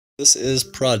This is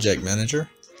Project Manager.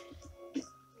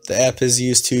 The app is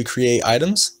used to create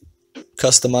items,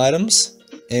 custom items,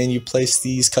 and you place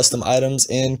these custom items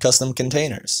in custom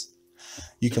containers.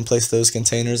 You can place those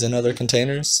containers in other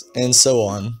containers, and so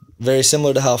on. Very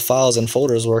similar to how files and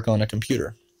folders work on a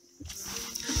computer.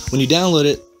 When you download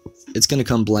it, it's going to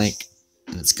come blank,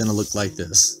 and it's going to look like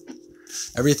this.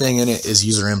 Everything in it is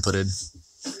user inputted.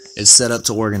 It's set up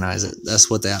to organize it. That's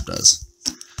what the app does.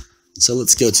 So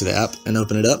let's go to the app and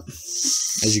open it up.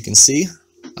 As you can see,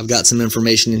 I've got some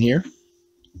information in here.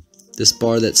 This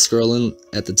bar that's scrolling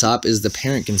at the top is the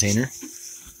parent container.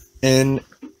 And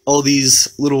all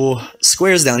these little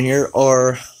squares down here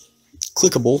are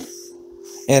clickable,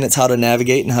 and it's how to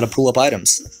navigate and how to pull up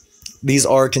items. These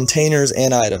are containers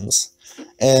and items,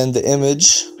 and the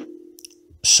image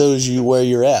shows you where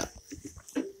you're at.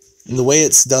 And the way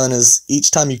it's done is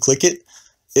each time you click it,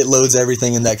 it loads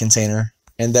everything in that container,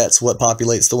 and that's what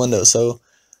populates the window. So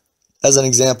as an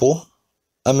example,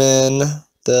 I'm in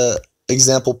the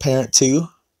example parent 2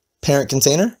 parent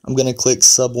container. I'm going to click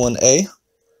sub 1A.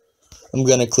 I'm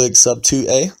going to click sub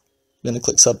 2A. I'm going to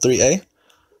click sub 3A,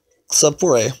 sub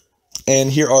 4A.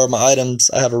 And here are my items.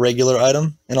 I have a regular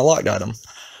item and a locked item.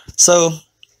 So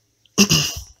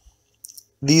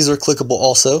these are clickable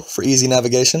also for easy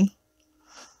navigation.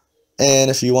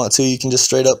 And if you want to, you can just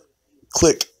straight up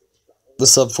click the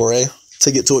sub 4A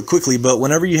to get to it quickly. But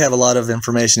whenever you have a lot of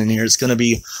information in here, it's going to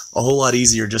be a whole lot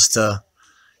easier just to,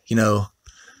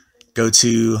 go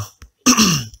to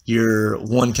your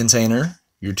 1 container,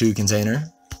 your 2 container,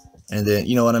 and then,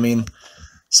 you know what I mean?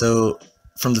 So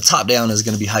from the top down is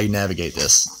going to be how you navigate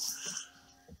this.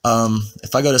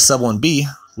 If I go to sub 1B,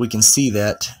 we can see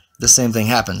that the same thing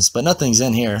happens, but nothing's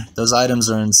in here. Those items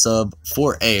are in sub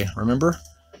 4A, remember?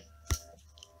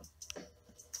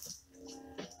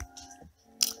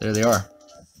 There they are.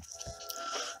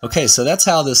 Okay, so that's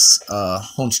how this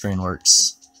home screen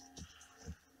works.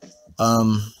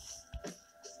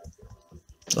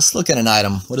 Let's look at an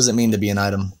item. What does it mean to be an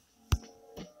item?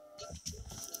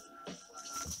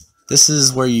 This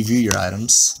is where you view your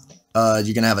items. You're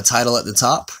going to have a title at the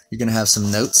top. You're going to have some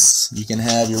notes. You can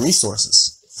have your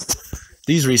resources.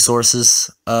 These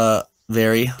resources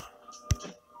vary.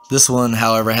 This one,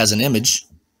 however, has an image,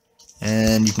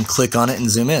 and you can click on it and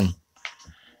zoom in.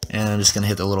 And I'm just going to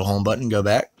hit the little home button and go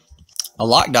back. A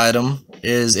locked item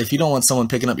is if you don't want someone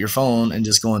picking up your phone and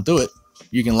just going through it,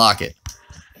 you can lock it.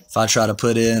 If I try to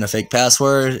put in a fake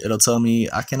password, it'll tell me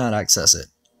I cannot access it.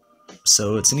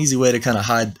 So it's an easy way to kind of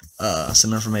hide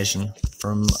some information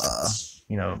from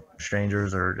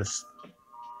strangers or just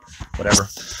whatever.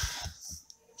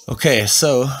 Okay,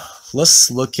 so let's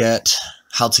look at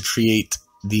how to create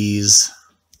these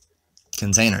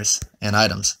containers and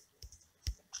items.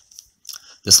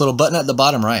 This little button at the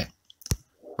bottom right,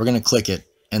 we're going to click it,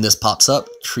 and this pops up,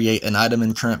 create an item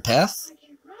in current path,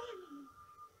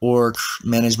 or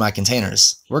manage my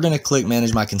containers. We're going to click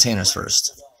manage my containers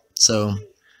first. So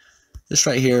this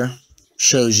right here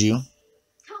shows you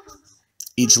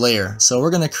each layer. So we're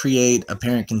going to create a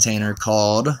parent container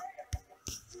called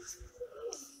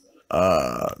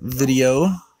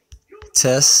video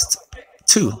test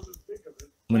 2. I'm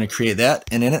going to create that,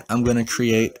 and in it I'm going to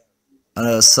create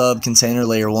a sub container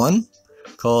layer 1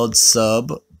 called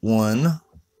sub 1,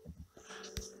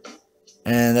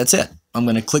 and that's it. I'm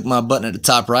going to click my button at the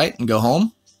top right and go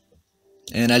home,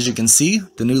 and as you can see,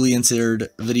 the newly entered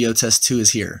video test 2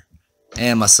 is here,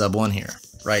 and my sub 1 here,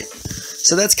 right?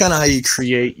 So that's kind of how you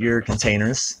create your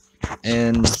containers.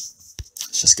 And let's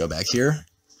just go back here.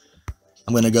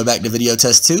 I'm going to go back to video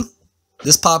test 2.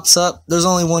 This pops up. There's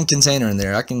only 1 container in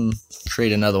there. I can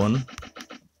create another one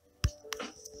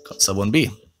called sub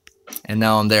 1B, and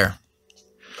now I'm there.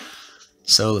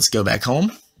 So let's go back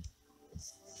home.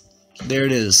 There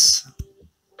it is.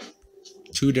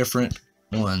 2 different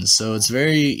ones. So it's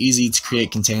very easy to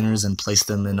create containers and place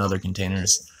them in other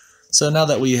containers. So now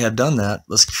that we have done that,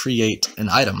 let's create an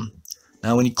item.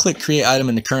 Now when you click create item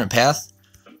in the current path,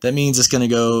 that means it's going to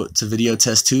go to video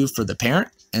test 2 for the parent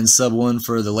and sub 1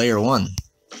 for the layer 1.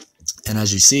 And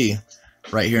as you see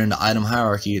right here in the item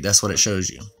hierarchy, that's what it shows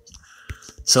you.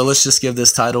 So let's just give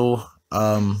this title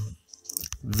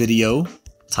video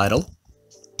title,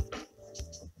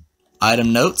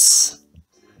 item notes,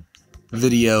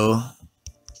 video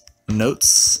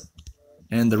notes,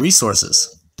 and the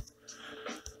resources.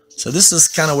 So this is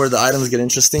kind of where the items get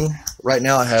interesting. Right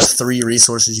now I have 3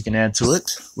 resources you can add to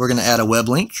it. We're going to add a web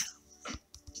link.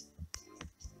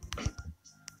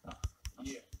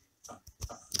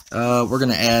 We're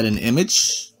going to add an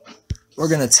image. We're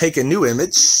going to take a new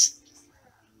image.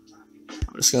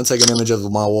 I'm just going to take an image of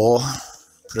my wall,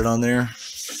 put it on there.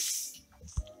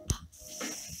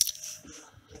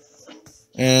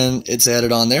 and it's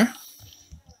added on there.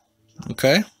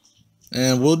 Okay,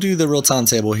 and we'll do the real-time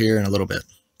table here in a little bit,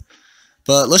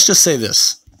 but let's just save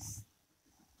this.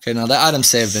 Okay, now that item's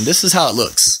saved, and this is how it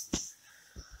looks.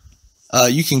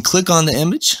 You can click on the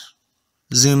image,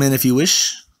 zoom in if you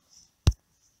wish,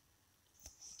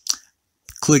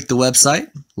 click the website,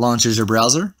 launches your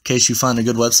browser in case you find a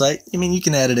good website. I mean, you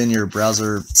can add it in your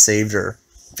browser saved or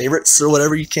favorites or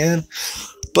whatever you can,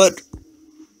 but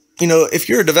you know, if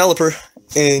you're a developer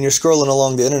and you're scrolling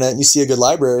along the internet and you see a good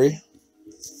library,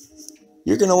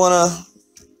 you're going to want to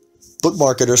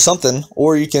bookmark it or something,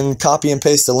 or you can copy and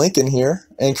paste a link in here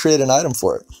and create an item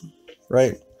for it,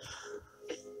 right?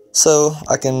 So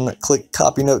I can click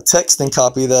copy note text and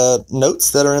copy the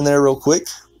notes that are in there real quick.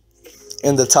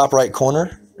 In the top right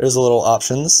corner, there's a little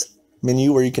options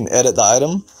menu where you can edit the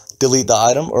item, delete the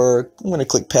item, or I'm going to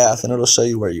click path and it'll show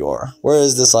you where you are. Where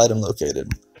is this item located?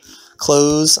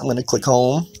 Close, I'm going to click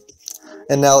home,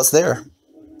 and now it's there.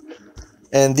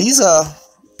 And these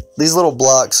little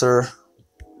blocks are,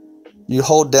 you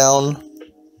hold down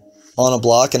on a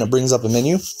block and it brings up a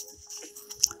menu.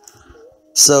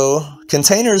 So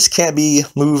containers can't be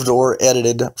moved or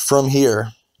edited from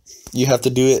here. You have to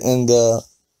do it in the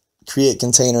Create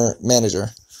Container Manager.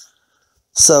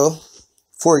 So,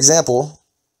 for example,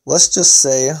 let's just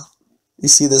say you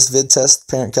see this vid test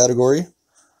parent category,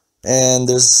 and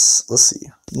there's, let's see,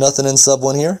 nothing in sub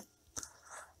 1 here.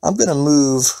 I'm going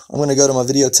to go to my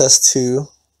video test 2.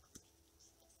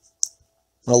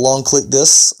 I'm going to long click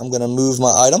this. I'm going to move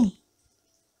my item,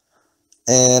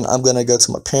 and I'm going to go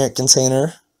to my parent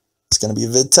container. It's going to be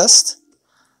vid test,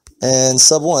 and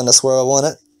sub 1, that's where I want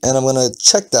it, and I'm going to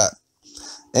check that.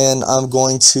 And I'm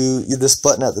going to, this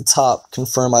button at the top,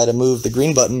 confirm item move. The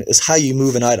green button is how you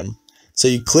move an item. So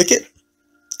you click it,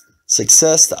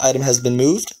 success, the item has been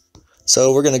moved.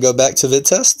 So we're going to go back to vid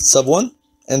test, sub 1,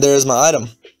 and there's my item.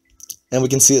 And we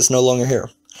can see it's no longer here.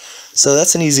 So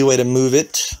that's an easy way to move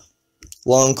it.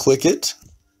 Long click it.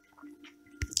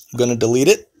 I'm going to delete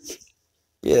it.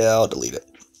 Yeah, I'll delete it.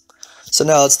 So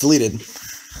now it's deleted.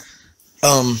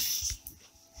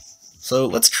 So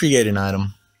let's create an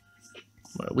item.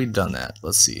 We've done that.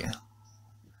 Let's see.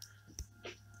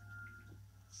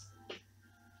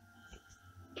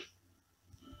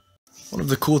 One of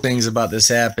the cool things about this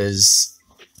app is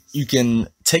you can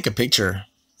take a picture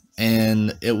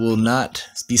and it will not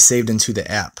be saved into the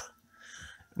app.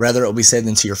 Rather, it will be saved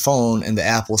into your phone and the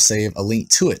app will save a link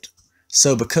to it.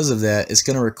 So because of that, it's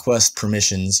going to request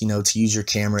permissions, you know, to use your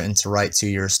camera and to write to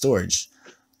your storage.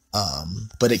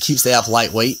 But it keeps the app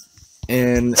lightweight.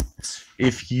 And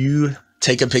if you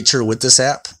take a picture with this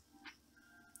app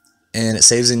and it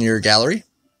saves in your gallery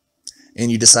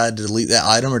and you decide to delete that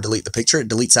item or delete the picture, it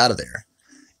deletes out of there.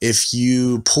 If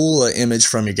you pull an image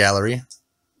from your gallery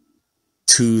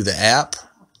to the app,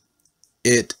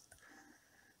 it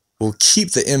will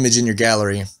keep the image in your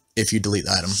gallery if you delete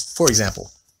the item. For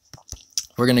example,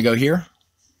 we're going to go here,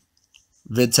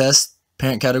 vid test,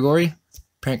 parent category,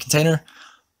 parent container,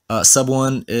 sub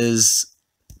 1 is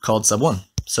called sub 1.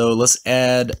 So let's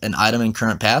add an item in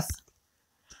current path,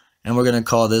 and we're going to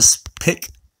call this pick,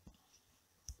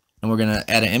 and we're going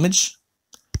to add an image.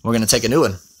 We're going to take a new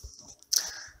one.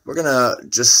 We're going to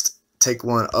just take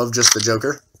one of just the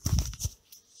Joker.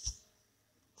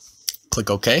 Click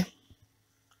OK,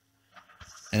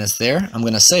 and it's there. I'm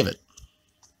going to save it.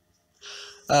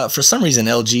 For some reason,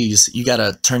 LGs, you got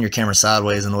to turn your camera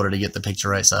sideways in order to get the picture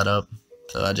right side up.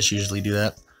 So I just usually do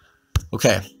that.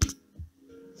 Okay.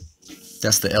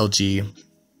 That's the LG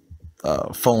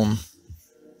phone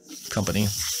company.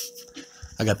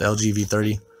 I got the LG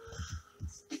V30.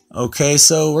 Okay,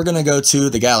 so we're going to go to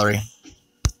the gallery.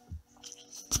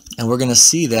 And we're going to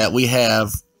see that we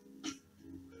have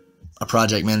a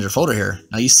project manager folder here.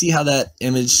 Now you see how that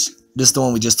image, this is the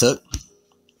one we just took.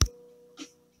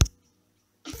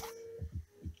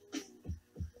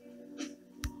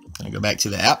 Going to go back to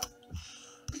the app.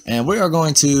 And we are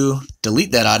going to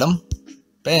delete that item.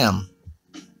 Bam.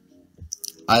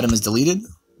 Item is deleted.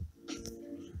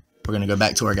 We're going to go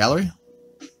back to our gallery.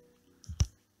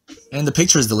 And the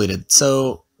picture is deleted.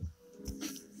 So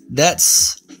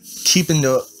that's keeping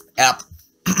the app,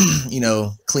 you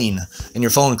know, clean and your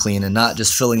phone clean and not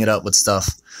just filling it up with stuff.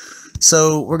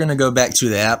 So we're going to go back to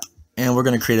the app and we're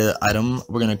going to create an item.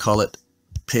 We're going to call it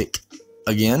pick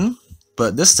again.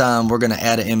 But this time we're going to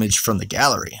add an image from the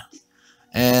gallery.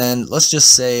 And let's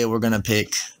just say we're going to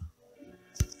pick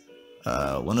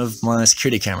one of my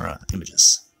security camera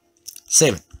images.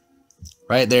 Save it.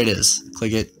 Right, there it is.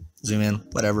 Click it, zoom in,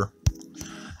 whatever.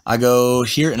 I go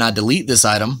here and I delete this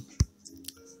item.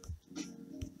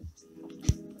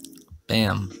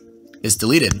 Bam. It's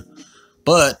deleted.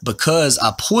 But because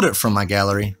I pulled it from my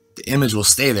gallery, the image will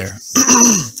stay there.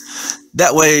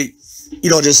 That way, you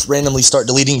don't just randomly start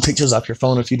deleting pictures off your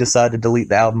phone if you decide to delete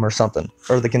the album or something,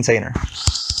 or the container.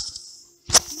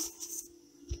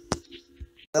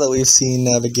 Now that we've seen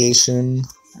navigation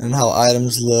and how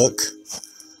items look,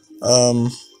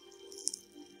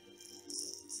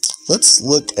 let's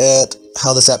look at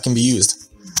how this app can be used.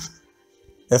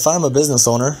 If I'm a business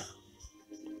owner,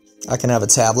 I can have a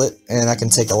tablet and I can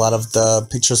take a lot of the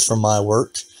pictures from my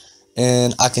work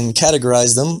and I can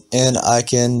categorize them, and I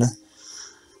can,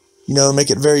 you know, make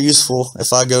it very useful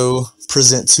if I go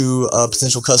present to a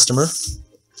potential customer.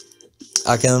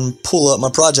 I can pull up my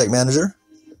project manager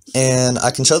and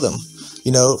I can show them,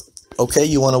 you know, okay,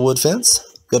 you want a wood fence?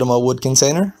 Go to my wood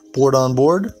container, board on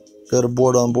board, go to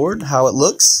board on board, how it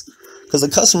looks. Because the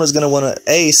customer is going to want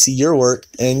to, see your work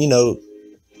and, you know,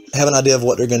 have an idea of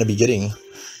what they're going to be getting.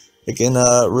 It can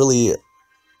really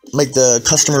make the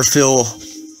customer feel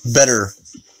better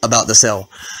about the sale.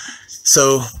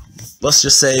 So let's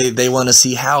just say they want to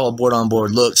see how a board on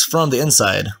board looks from the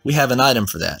inside. We have an item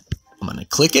for that. I'm going to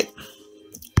click it.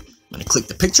 I'm going to click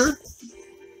the picture.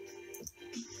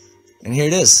 And here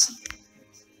it is.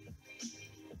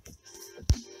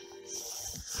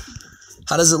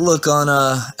 How does it look on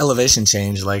elevation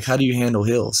change? Like, how do you handle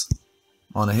hills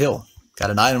on a hill? Got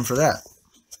an item for that.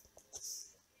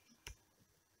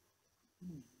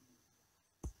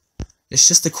 It's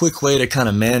just a quick way to kind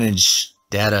of manage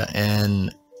data,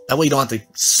 and that way you don't have to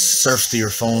surf through your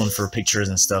phone for pictures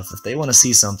and stuff. If they want to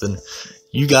see something,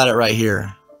 you got it right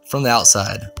here from the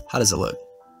outside. How does it look?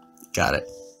 Got it.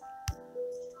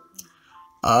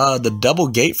 The double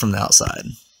gate from the outside.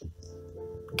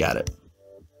 Got it.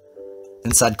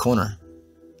 Inside corner.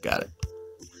 Got it.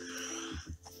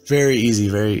 Very easy,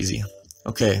 very easy.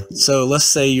 Okay, so let's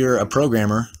say you're a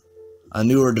programmer, a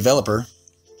newer developer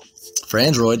for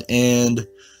Android, and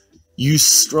you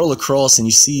scroll across and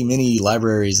you see many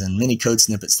libraries and many code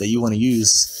snippets that you want to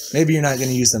use. Maybe you're not going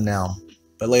to use them now,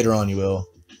 but later on you will.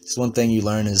 Just one thing you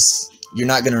learn is you're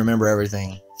not going to remember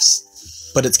everything,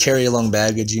 but it's carry-along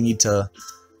baggage. You need to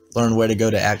learn where to go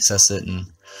to access it. And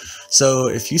so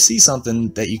if you see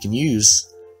something that you can use,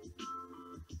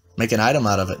 make an item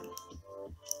out of it.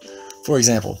 For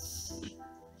example,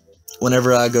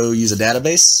 whenever I go use a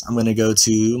database, I'm going to go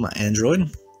to my Android.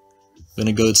 I'm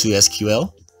going to go to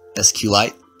SQL,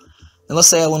 SQLite, and let's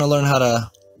say I want to learn how to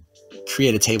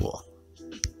create a table.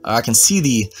 I can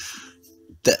see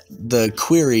the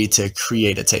query to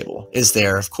create a table is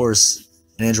there. Of course,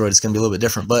 in Android it's going to be a little bit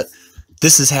different, but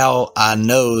this is how I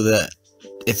know that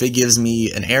if it gives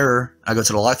me an error, I go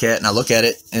to the Logcat and I look at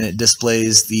it and it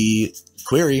displays the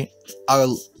query,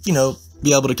 I'll, you know,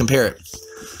 be able to compare it.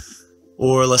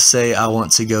 Or let's say I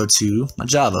want to go to my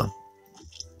Java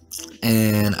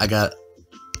and I got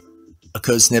a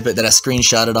code snippet that I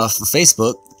screenshotted off of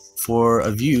Facebook for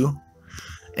a view,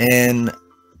 and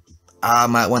I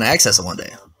might want to access it one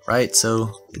day, right? So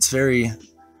it's very,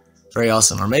 very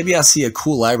awesome. Or maybe I see a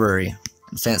cool library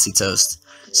in Fancy Toast.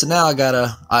 So now I got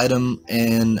an item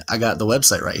and I got the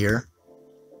website right here,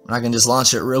 and I can just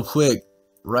launch it real quick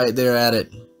right there at it.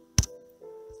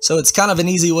 So it's kind of an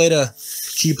easy way to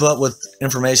keep up with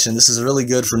information. This is really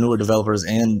good for newer developers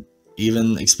and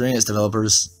even experienced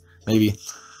developers, maybe.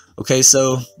 Okay,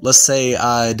 so let's say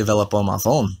I develop on my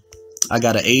phone. I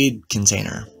got an AIDE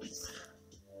container.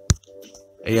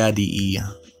 AIDE,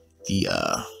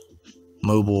 the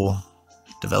mobile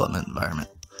development environment.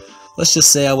 Let's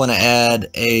just say I want to add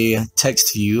a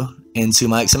text view into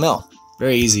my XML.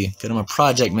 Very easy. Go to my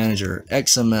project manager,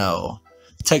 XML,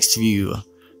 text view,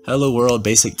 hello world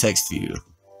basic text view.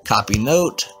 Copy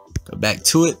note, go back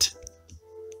to it,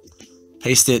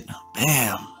 paste it,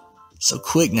 bam, so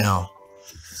quick now.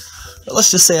 But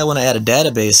let's just say I want to add a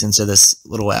database into this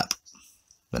little app.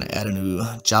 I'm going to add a new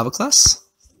Java class.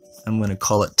 I'm going to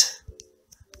call it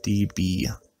DB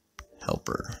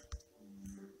helper.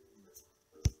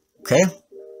 Okay,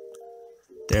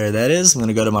 there that is. I'm going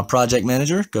to go to my project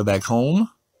manager, go back home,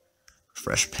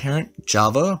 refresh parent,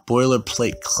 Java,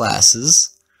 boilerplate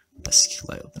classes,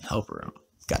 SQLite open helper.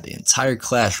 Got the entire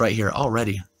class right here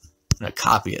already. I'm going to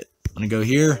copy it. I'm going to go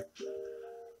here,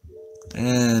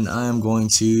 and I'm going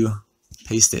to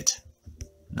paste it.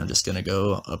 And I'm just going to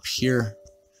go up here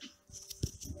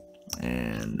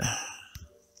and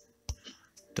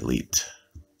delete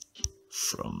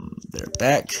from there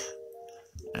back.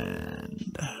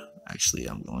 And actually,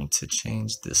 I'm going to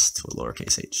change this to a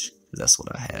lowercase h because that's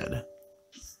what I had.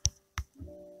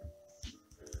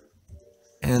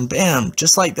 And bam,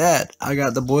 just like that, I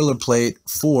got the boilerplate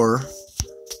for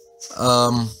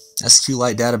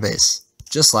SQLite database.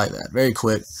 Just like that, very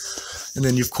quick. And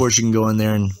then, of course, you can go in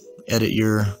there and edit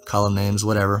your column names,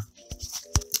 whatever.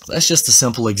 That's just a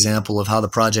simple example of how the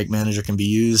project manager can be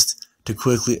used to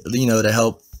quickly, to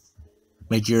help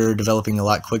make your developing a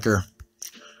lot quicker.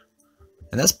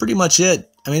 And that's pretty much it.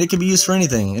 I mean, it can be used for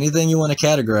anything you want to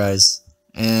categorize.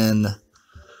 And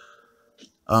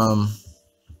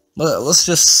let's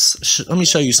just let me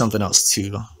show you something else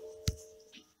too.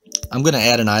 I'm going to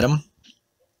add an item,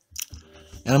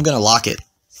 and I'm going to lock it.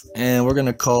 And we're going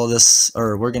to call this,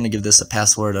 or we're going to give this a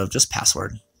password of just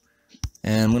password.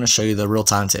 And I'm going to show you the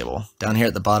real-time table down here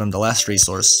at the bottom, the last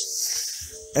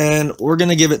resource. And we're going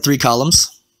to give it 3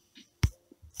 columns.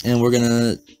 And we're going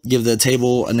to give the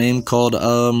table a name called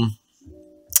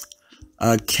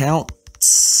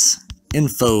accounts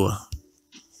info.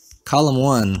 Column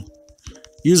 1,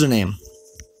 username.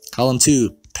 Column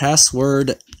 2,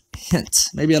 password hint.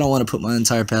 Maybe I don't want to put my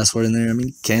entire password in there. I mean,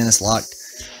 you can, it's locked.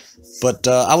 But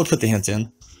I would put the hint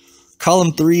in.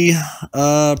 Column 3,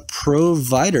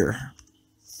 provider.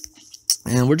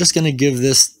 And we're just going to give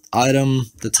this item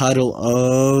the title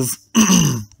of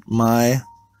my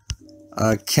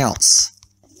accounts.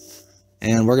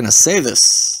 And we're going to save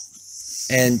this.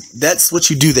 And that's what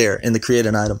you do there in the create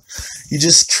an item. You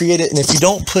just create it, and if you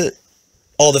don't put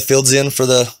all the fields in for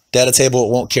the data table,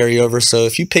 it won't carry over. So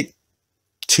if you pick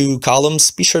 2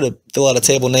 columns, be sure to fill out a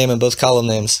table name and both column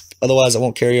names. Otherwise, it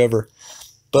won't carry over.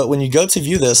 But when you go to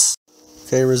view this,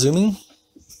 okay, resuming.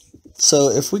 So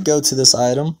if we go to this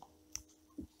item,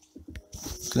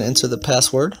 I'm going to enter the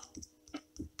password.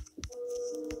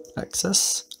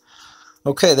 Access.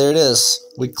 Okay, there it is.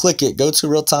 We click it, go to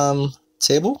real-time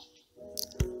table,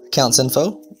 accounts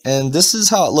info, and this is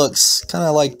how it looks, kind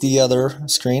of like the other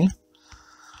screen.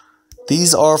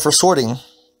 These are for sorting.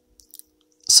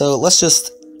 So let's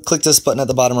just click this button at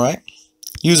the bottom right.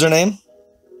 Username.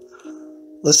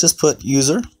 Let's just put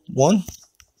user 1.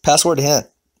 Password hint.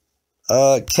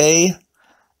 K9R.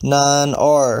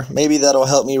 Maybe that'll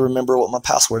help me remember what my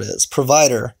password is.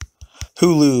 Provider.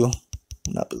 Hulu.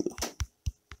 Not Hulu.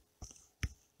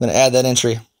 I'm going to add that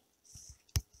entry.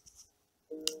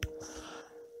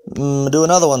 Do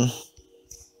another one.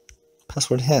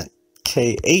 Password hint.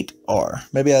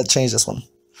 K8R. Maybe I'll change this one.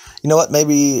 You know what?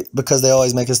 Maybe because they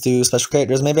always make us do special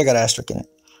characters, maybe I got an asterisk in it.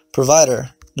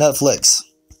 Provider. Netflix.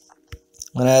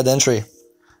 I'm going to add the entry. I'm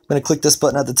going to click this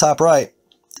button at the top right.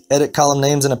 Edit column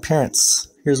names and appearance.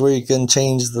 Here's where you can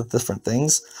change the different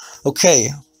things. Okay.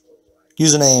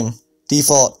 Username.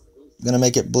 Default. I'm going to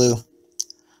make it blue.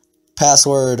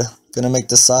 Password. Going to make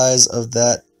the size of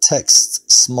that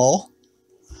text small.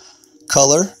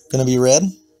 Color. Going to be red.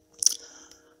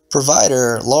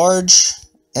 Provider. Large.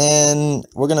 And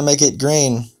we're going to make it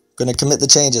green. Going to commit the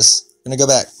changes. Going to go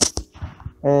back.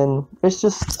 And it's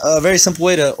just a very simple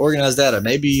way to organize data.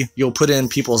 Maybe you'll put in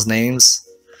people's names.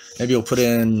 Maybe you'll put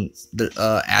in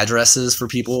the addresses for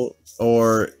people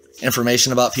or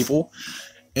information about people.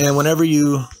 And whenever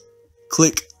you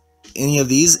click any of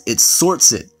these, it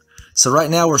sorts it. So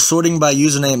right now we're sorting by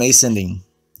username ascending.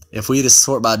 If we just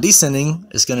sort by descending,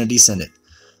 it's going to descend it.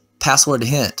 Password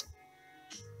hint.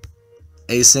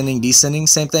 Ascending, descending,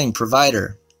 same thing.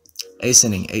 Provider.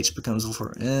 Ascending, H becomes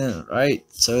before, right?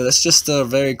 So that's just a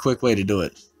very quick way to do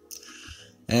it.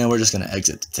 And we're just going to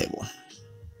exit the table.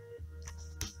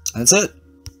 That's it.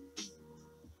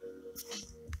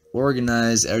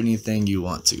 Organize anything you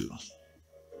want to.